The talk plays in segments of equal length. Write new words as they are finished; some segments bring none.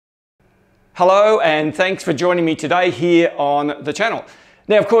Hello and thanks for joining me today here on the channel.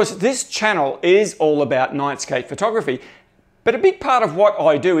 Now of course this channel is all about Nightscape photography, but a big part of what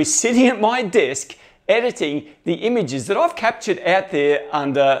I do is sitting at my desk editing the images that I've captured out there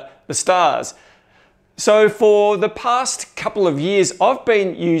under the stars. So for the past couple of years I've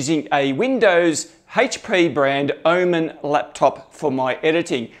been using a Windows HP brand Omen laptop for my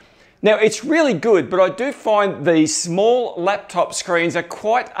editing. Now it's really good, but I do find these small laptop screens are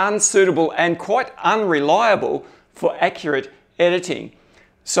quite unsuitable and quite unreliable for accurate editing.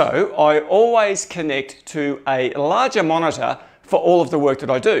 So I always connect to a larger monitor for all of the work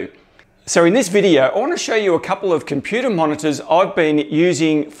that I do. So in this video, I want to show you a couple of computer monitors I've been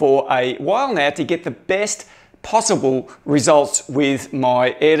using for a while now to get the best possible results with my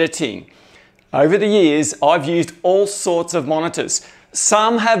editing. Over the years, I've used all sorts of monitors.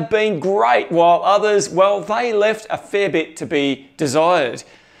 Some have been great, while others, well, they left a fair bit to be desired.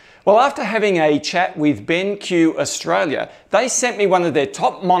 Well, after having a chat with BenQ Australia, they sent me one of their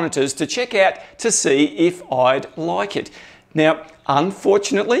top monitors to check out to see if I'd like it. Now,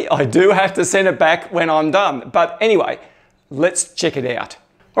 unfortunately, I do have to send it back when I'm done. But anyway, let's check it out.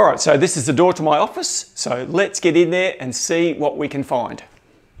 All right, so this is the door to my office. So let's get in there and see what we can find.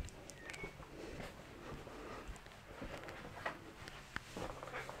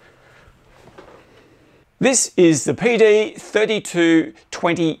 This is the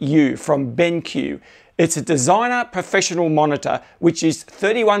PD3220U from BenQ. It's a designer professional monitor which is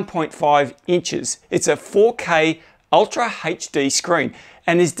 31.5 inches. It's a 4K Ultra HD screen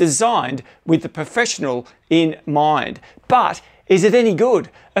and is designed with the professional in mind. But is it any good?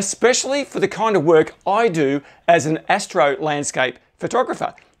 Especially for the kind of work I do as an astro landscape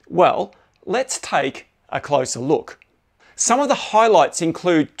photographer. Well, let's take a closer look. Some of the highlights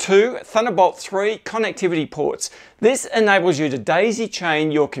include two Thunderbolt 3 connectivity ports. This enables you to daisy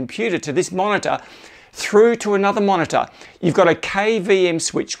chain your computer to this monitor through to another monitor. You've got a KVM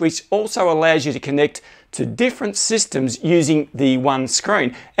switch which also allows you to connect to different systems using the one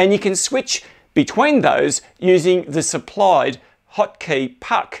screen, and you can switch between those using the supplied hotkey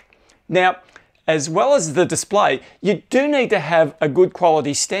puck. Now, as well as the display, you do need to have a good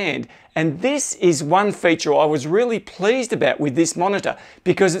quality stand. And this is one feature I was really pleased about with this monitor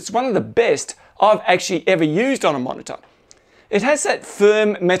because it's one of the best I've actually ever used on a monitor. It has that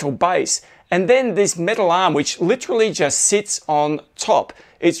firm metal base and then this metal arm which literally just sits on top.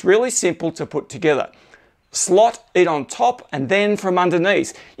 It's really simple to put together. Slot it on top and then from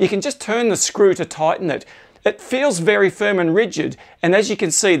underneath. You can just turn the screw to tighten it. It feels very firm and rigid, and as you can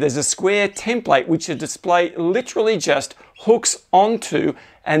see there's a square template which the display literally just hooks onto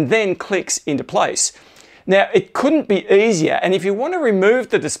and then clicks into place. Now it couldn't be easier, and if you want to remove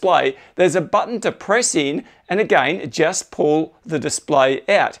the display there's a button to press in and again just pull the display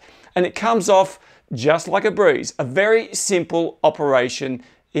out and it comes off just like a breeze. A very simple operation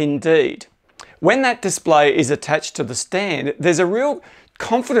indeed. When that display is attached to the stand there's a real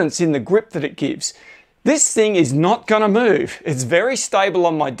confidence in the grip that it gives. This thing is not going to move. It's very stable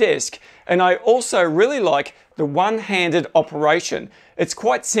on my desk, and I also really like the one-handed operation. It's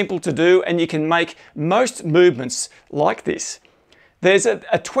quite simple to do and you can make most movements like this. There's a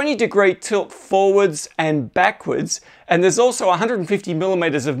 20-degree tilt forwards and backwards, and there's also 150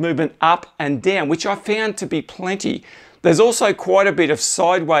 millimeters of movement up and down, which I found to be plenty. There's also quite a bit of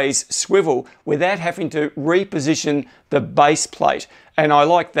sideways swivel without having to reposition the base plate, and I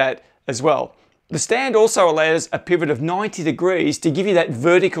like that as well. The stand also allows a pivot of 90 degrees to give you that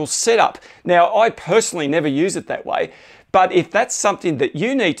vertical setup. Now, I personally never use it that way, but if that's something that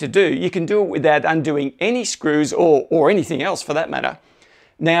you need to do, you can do it without undoing any screws or anything else for that matter.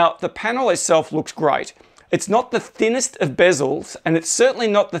 Now, the panel itself looks great. It's not the thinnest of bezels, and it's certainly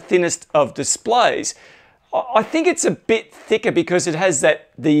not the thinnest of displays. I think it's a bit thicker because it has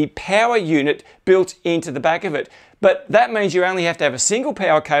the power unit built into the back of it. But that means you only have to have a single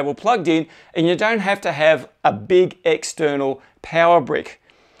power cable plugged in and you don't have to have a big external power brick.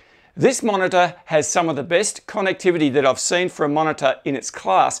 This monitor has some of the best connectivity that I've seen for a monitor in its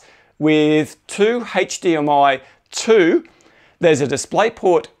class with two HDMI 2. There's a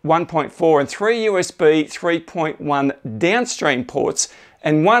DisplayPort 1.4 and three USB 3.1 downstream ports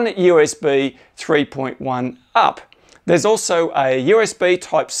and one USB 3.1 up. There's also a USB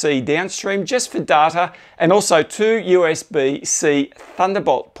Type-C downstream just for data and also two USB-C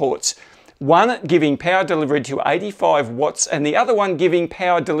Thunderbolt ports. One giving power delivery to 85 watts and the other one giving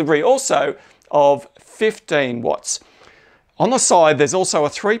power delivery also of 15 watts. On the side there's also a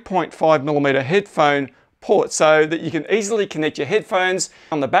 3.5mm headphone port so that you can easily connect your headphones.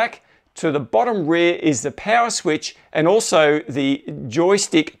 On the back to the bottom rear is the power switch and also the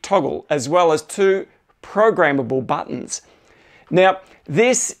joystick toggle, as well as two programmable buttons. Now,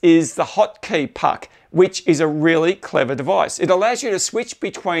 this is the hotkey puck, which is a really clever device. It allows you to switch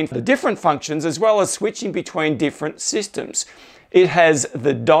between the different functions as well as switching between different systems. It has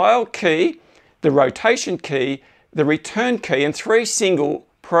the dial key, the rotation key, the return key, and 3 single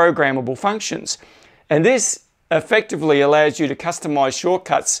programmable functions. And this effectively allows you to customize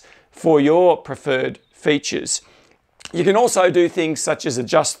shortcuts for your preferred features. You can also do things such as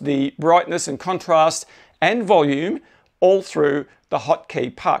adjust the brightness and contrast and volume all through the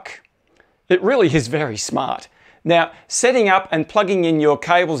hotkey puck. It really is very smart. Now, setting up and plugging in your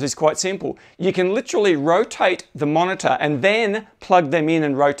cables is quite simple. You can literally rotate the monitor and then plug them in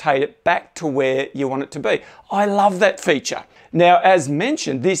and rotate it back to where you want it to be. I love that feature. Now, as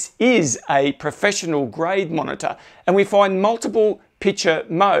mentioned, this is a professional grade monitor, and we find multiple picture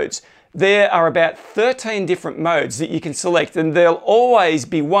modes. There are about 13 different modes that you can select, and there'll always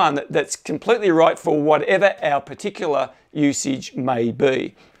be one that's completely right for whatever our particular usage may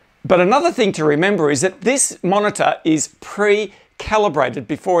be. But another thing to remember is that this monitor is pre-calibrated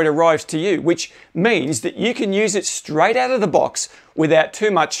before it arrives to you, which means that you can use it straight out of the box without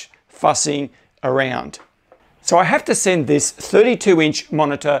too much fussing around. So I have to send this 32-inch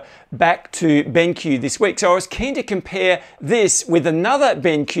monitor back to BenQ this week. So I was keen to compare this with another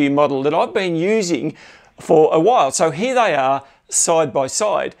BenQ model that I've been using for a while. So here they are side by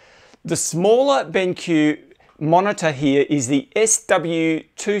side. The smaller BenQ monitor here is the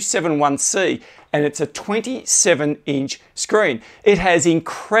SW271C, and it's a 27-inch screen. It has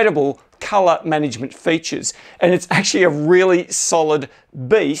incredible color management features, and it's actually a really solid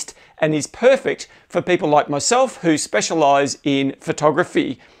beast and is perfect for people like myself who specialize in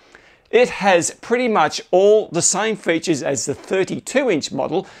photography. It has pretty much all the same features as the 32-inch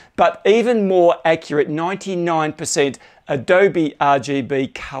model, but even more accurate 99% Adobe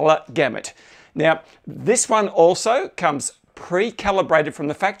RGB color gamut. Now, this one also comes pre-calibrated from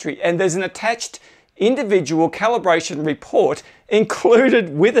the factory, and there's an attached individual calibration report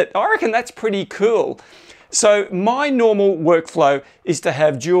included with it. I reckon that's pretty cool. So my normal workflow is to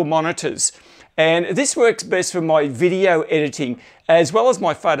have dual monitors, and this works best for my video editing as well as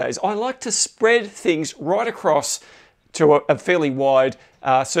my photos. I like to spread things right across to a fairly wide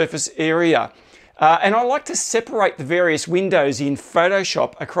surface area. And I like to separate the various windows in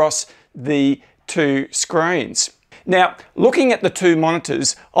Photoshop across the two screens. Now, looking at the two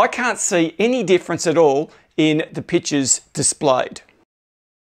monitors, I can't see any difference at all in the pictures displayed.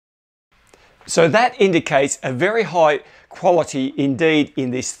 So that indicates a very high quality indeed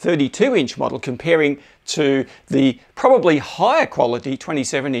in this 32-inch model comparing to the probably higher quality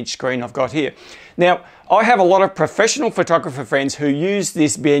 27-inch screen I've got here. Now, I have a lot of professional photographer friends who use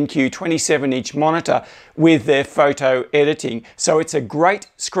this BenQ 27-inch monitor with their photo editing, so it's a great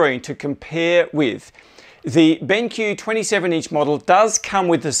screen to compare with. The BenQ 27-inch model does come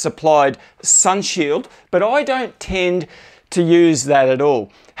with the supplied sun shield, but I don't tend to use that at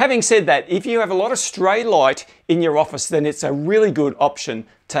all. Having said that, if you have a lot of stray light in your office, then it's a really good option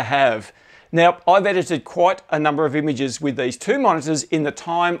to have. Now, I've edited quite a number of images with these two monitors in the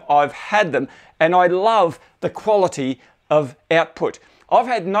time I've had them, and I love the quality of output. I've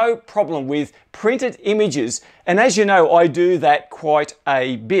had no problem with printed images, and as you know, I do that quite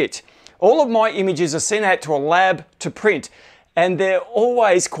a bit. All of my images are sent out to a lab to print, and they're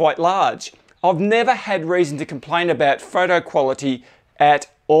always quite large. I've never had reason to complain about photo quality at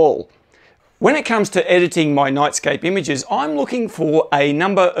all. When it comes to editing my Nightscape images, I'm looking for a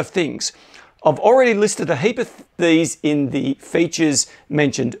number of things. I've already listed a heap of these in the features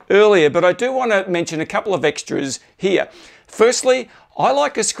mentioned earlier, but I do want to mention a couple of extras here. Firstly, I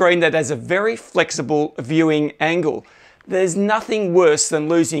like a screen that has a very flexible viewing angle. There's nothing worse than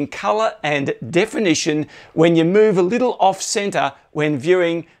losing color and definition when you move a little off center when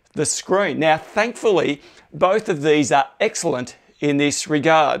viewing the screen. Now, thankfully, both of these are excellent in this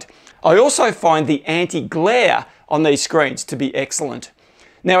regard. I also find the anti-glare on these screens to be excellent.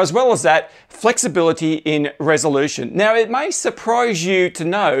 Now, as well as that, flexibility in resolution. Now, it may surprise you to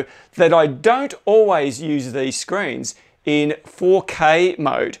know that I don't always use these screens in 4K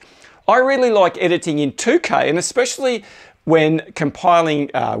mode. I really like editing in 2K, and especially when compiling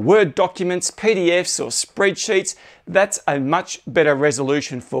Word documents, PDFs or spreadsheets, that's a much better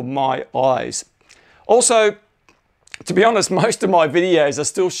resolution for my eyes. Also, to be honest, most of my videos are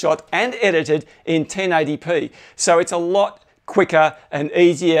still shot and edited in 1080p, so it's a lot quicker and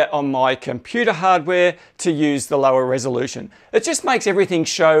easier on my computer hardware to use the lower resolution. It just makes everything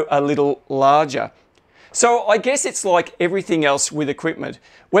show a little larger. So I guess it's like everything else with equipment,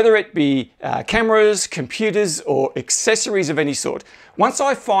 whether it be cameras, computers, or accessories of any sort. Once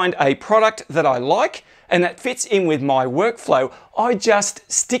I find a product that I like and that fits in with my workflow, I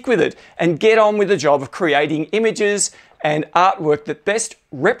just stick with it and get on with the job of creating images and artwork that best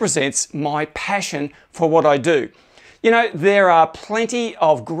represents my passion for what I do. You know, there are plenty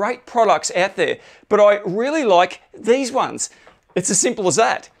of great products out there, but I really like these ones. It's as simple as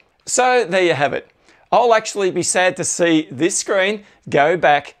that. So there you have it. I'll actually be sad to see this screen go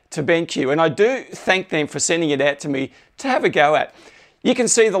back to BenQ, and I do thank them for sending it out to me to have a go at. You can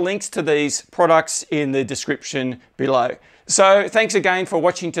see the links to these products in the description below. So thanks again for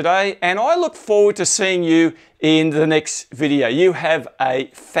watching today, and I look forward to seeing you in the next video. You have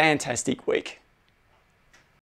a fantastic week.